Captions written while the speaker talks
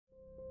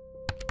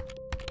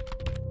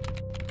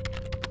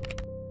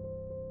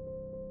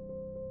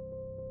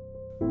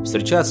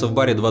Встречаются в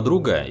баре два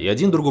друга, и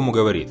один другому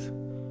говорит: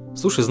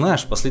 «Слушай,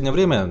 знаешь, в последнее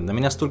время на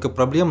меня столько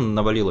проблем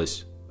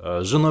навалилось.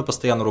 С женой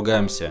постоянно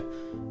ругаемся,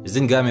 с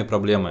деньгами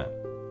проблемы,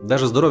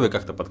 даже здоровье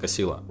как-то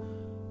подкосило.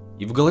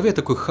 И в голове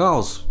такой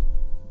хаос,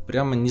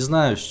 прямо не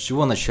знаю, с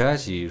чего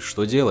начать и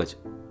что делать».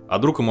 А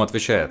друг ему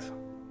отвечает: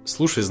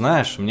 «Слушай,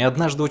 знаешь, мне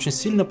однажды очень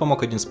сильно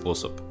помог один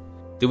способ.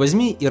 Ты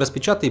возьми и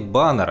распечатай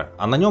баннер,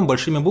 а на нем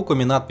большими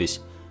буквами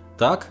надпись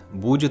 «ТАК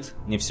будет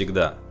не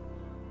всегда».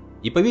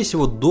 И повесь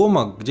его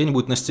дома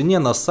где-нибудь на стене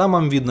на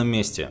самом видном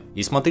месте.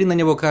 И смотри на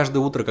него каждое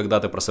утро, когда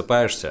ты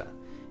просыпаешься,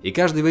 и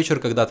каждый вечер,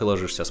 когда ты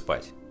ложишься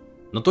спать.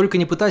 Но только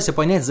не пытайся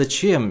понять,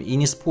 зачем, и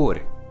не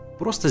спорь.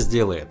 Просто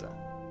сделай это».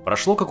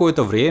 Прошло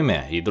какое-то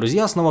время, и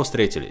друзья снова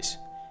встретились.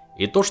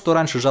 И тот, что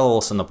раньше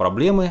жаловался на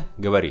проблемы,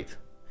 говорит: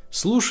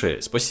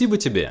 «Слушай, спасибо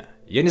тебе.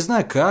 Я не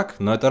знаю как,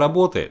 но это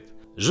работает.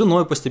 С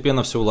женой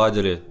постепенно все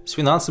уладили, с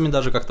финансами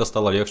даже как-то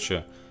стало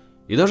легче.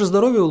 И даже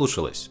здоровье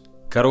улучшилось.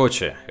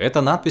 Короче, эта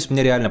надпись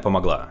мне реально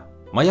помогла.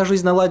 Моя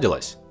жизнь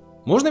наладилась.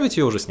 Можно ведь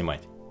ее уже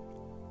снимать?»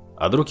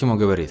 А друг ему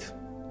говорит: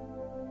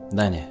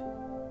 «Да не,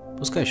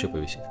 пускай еще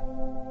повисит».